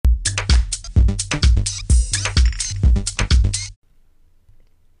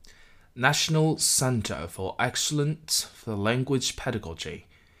National Center for Excellence for Language Pedagogy.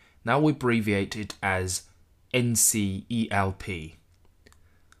 Now we abbreviate it as NCELP.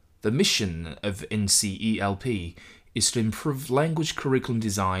 The mission of NCELP is to improve language curriculum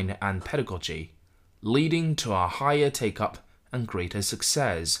design and pedagogy, leading to a higher take-up and greater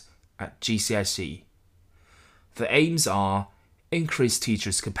success at GCSE. The aims are increase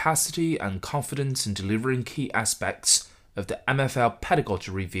teachers' capacity and confidence in delivering key aspects of the MFL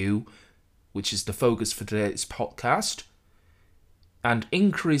Pedagogy Review, which is the focus for today's podcast, and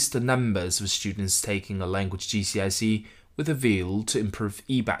increase the numbers of students taking a language GCSE with a view to improve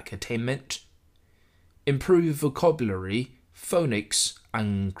EBAC attainment, improve vocabulary, phonics,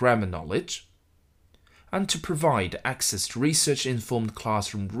 and grammar knowledge, and to provide access to research-informed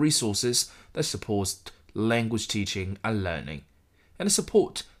classroom resources that support language teaching and learning, and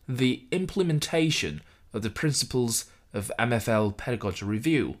support the implementation of the principles of MFL Pedagogy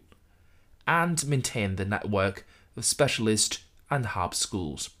Review, and maintain the network of specialist and hub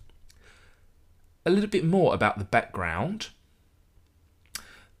schools. A little bit more about the background.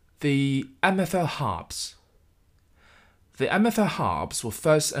 The MFL hubs. The MFL hubs were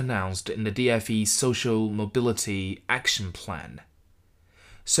first announced in the DFE Social Mobility Action Plan.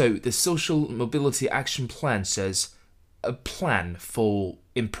 So the Social Mobility Action Plan says a plan for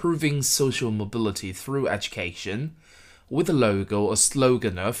improving social mobility through education with a logo or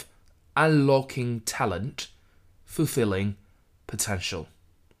slogan of unlocking talent, fulfilling potential.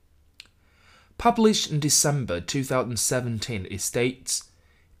 Published in December 2017, it states,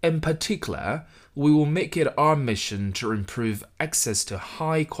 in particular, we will make it our mission to improve access to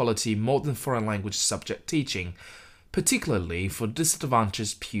high-quality modern foreign language subject teaching, particularly for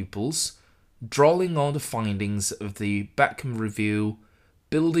disadvantaged pupils, drawing on the findings of the Beckman Review,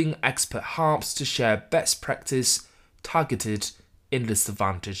 building expert hubs to share best practice targeted in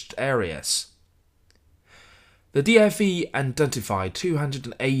disadvantaged areas. The DFE identified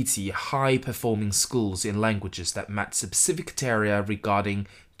 280 high-performing schools in languages that met specific criteria regarding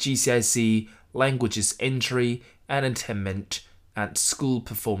GCSE, languages entry and attainment, and school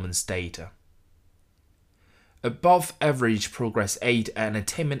performance data. Above average Progress 8 and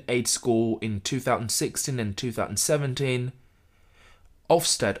Attainment 8 score in 2016 and 2017,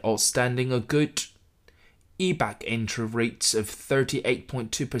 Ofsted Outstanding or Good, EBAC entry rates of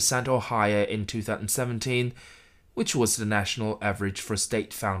 38.2% or higher in 2017, which was the national average for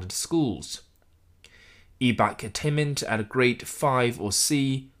state-founded schools. EBAC attainment at a grade 5 or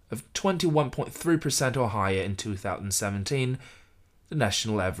C of 21.3% or higher in 2017, the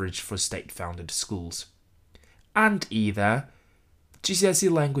national average for state-founded schools. And either GCSE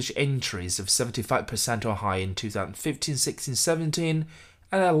language entries of 75% or higher in 2015, 16, 17,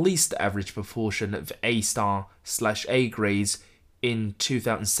 and at least the average proportion of A*/A grades in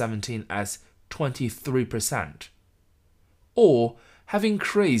 2017 as 23%. Or have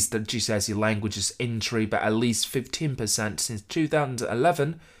increased the GCSE languages entry by at least 15% since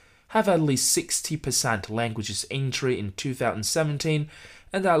 2011, have at least 60% languages entry in 2017,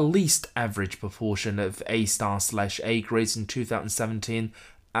 and at least average proportion of A*/A grades in 2017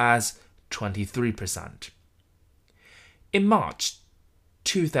 as 23%. In March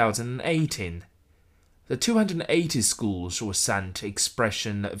 2018, the 280 schools were sent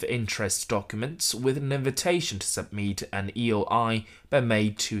expression of interest documents with an invitation to submit an EOI by May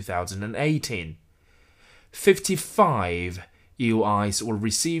 2018. 55 EOIs were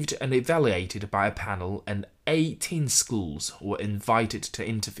received and evaluated by a panel, and 18 schools were invited to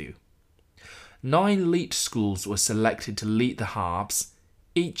interview. 9 lead schools were selected to lead the hubs.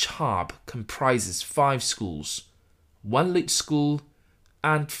 Each hub comprises 5 schools, 1 lead school,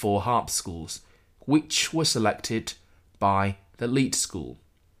 and 4 hub schools, which were selected by the lead school.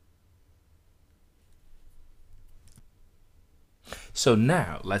 So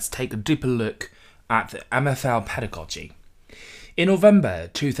now let's take a deeper look at the MFL pedagogy. In November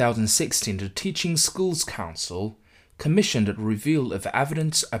 2016, the Teaching Schools Council commissioned a review of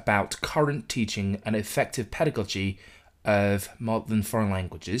evidence about current teaching and effective pedagogy of modern foreign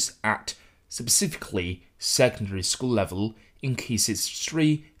languages at specifically secondary school level in cases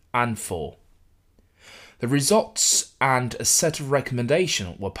 3 and 4. The results and a set of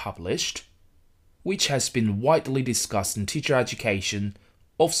recommendations were published, which has been widely discussed in teacher education,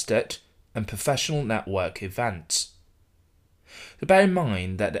 Ofsted, and professional network events. To bear in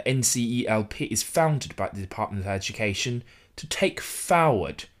mind that the NCELP is founded by the Department of Education to take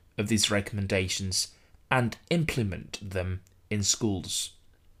forward of these recommendations and implement them in schools.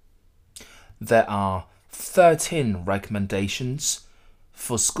 There are 13 recommendations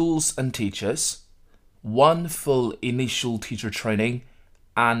for schools and teachers, 1 full initial teacher training,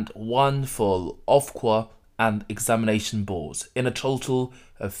 and 1 for Ofqua and examination boards, in a total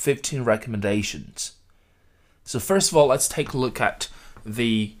of 15 recommendations. So first of all, let's take a look at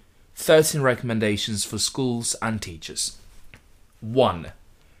the 13 recommendations for schools and teachers. 1.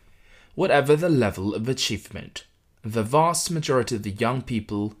 Whatever the level of achievement, the vast majority of the young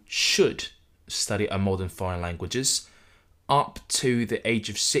people should study a modern foreign languages up to the age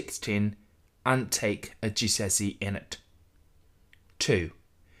of 16 and take a GCSE in it. 2.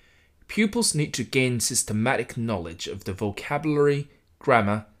 Pupils need to gain systematic knowledge of the vocabulary,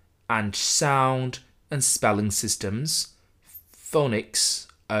 grammar, and sound and spelling systems, phonics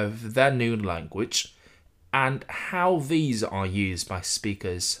of their new language, and how these are used by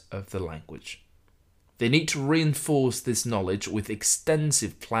speakers of the language. They need to reinforce this knowledge with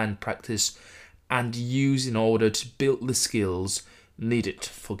extensive planned practice and use in order to build the skills needed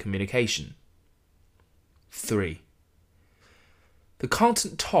for communication. 3. The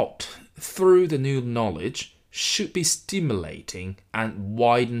content taught through the new knowledge should be stimulating and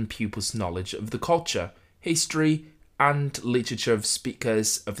widen pupils' knowledge of the culture, history, and literature of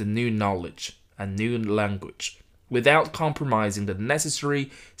speakers of the new knowledge and new language, without compromising the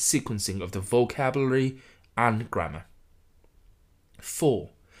necessary sequencing of the vocabulary and grammar. 4.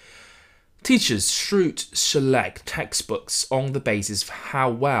 Teachers should select textbooks on the basis of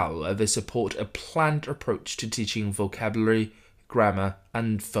how well they support a planned approach to teaching vocabulary, grammar,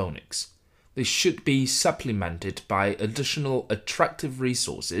 and phonics. They should be supplemented by additional attractive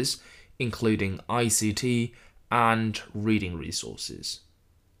resources, including ICT and reading resources.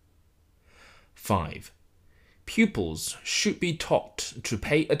 5. Pupils should be taught to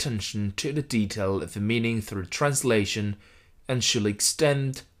pay attention to the detail of the meaning through translation and should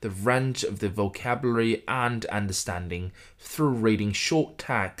extend the range of the vocabulary and understanding through reading short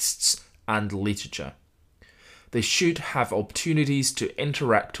texts and literature. They should have opportunities to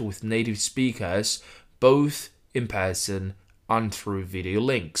interact with native speakers both in person and through video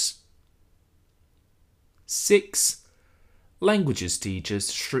links. 6. Languages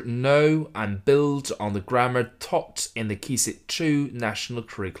teachers should know and build on the grammar taught in the KISIT 2 national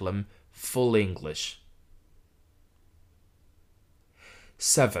curriculum for English.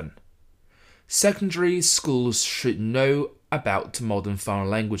 7. Secondary schools should know about modern foreign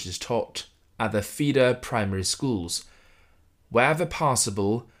languages taught at the feeder primary schools. Wherever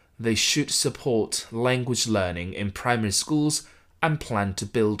possible, they should support language learning in primary schools and plan to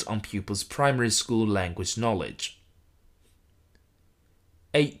build on pupils' primary school language knowledge.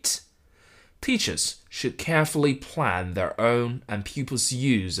 8. Teachers should carefully plan their own and pupils'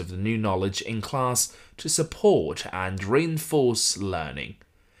 use of the new knowledge in class to support and reinforce learning,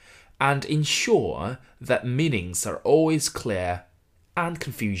 and ensure that meanings are always clear and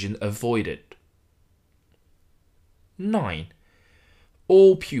confusion avoided. 9.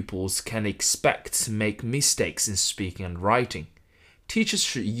 All pupils can expect to make mistakes in speaking and writing. Teachers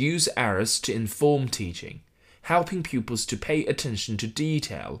should use errors to inform teaching, helping pupils to pay attention to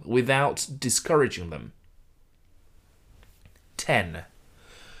detail without discouraging them. 10.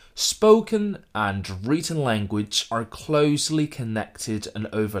 Spoken and written language are closely connected and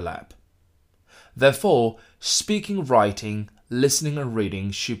overlap. Therefore, speaking, writing, listening, and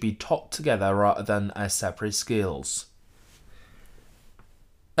reading should be taught together rather than as separate skills.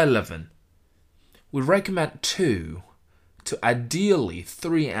 11. We recommend 2 to ideally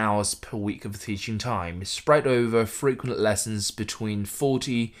 3 hours per week of teaching time, spread over frequent lessons between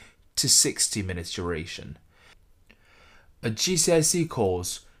 40 to 60 minutes duration. A GCSE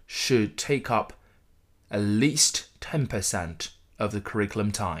course should take up at least 10% of the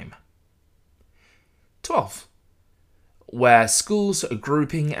curriculum time. 12. Where schools are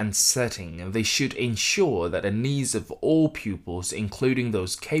grouping and setting, they should ensure that the needs of all pupils, including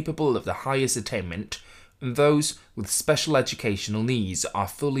those capable of the highest attainment and those with special educational needs, are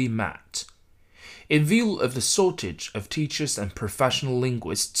fully met. In view of the shortage of teachers and professional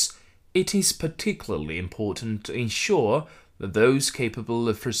linguists, it is particularly important to ensure that those capable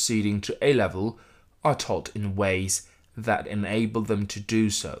of proceeding to A-level are taught in ways that enable them to do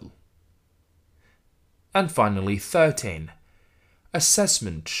so. And finally, 13.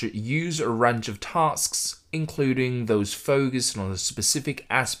 Assessment should use a range of tasks, including those focused on the specific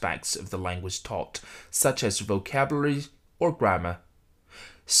aspects of the language taught, such as vocabulary or grammar.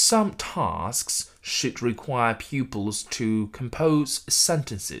 Some tasks should require pupils to compose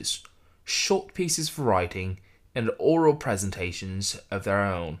sentences, short pieces of writing, and oral presentations of their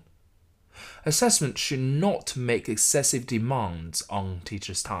own. Assessment should not make excessive demands on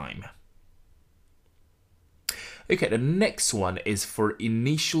teachers' time. Okay, the next one is for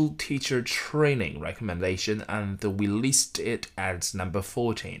initial teacher training recommendation, and we list it as number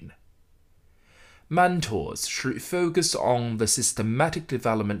 14. Mentors should focus on the systematic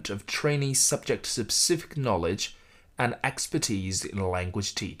development of trainees' subject-specific knowledge and expertise in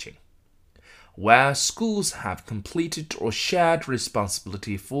language teaching. Where schools have completed or shared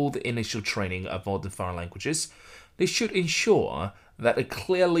responsibility for the initial training of modern foreign languages, they should ensure that a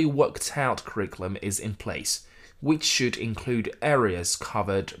clearly worked-out curriculum is in place, which should include areas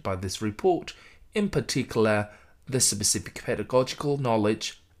covered by this report, in particular the specific pedagogical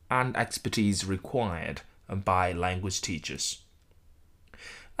knowledge and expertise required by language teachers.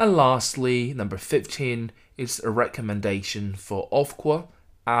 And lastly, number 15 is a recommendation for Ofquer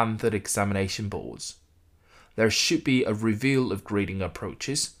and the examination boards. There should be a review of grading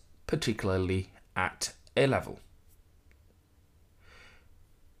approaches, particularly at A level.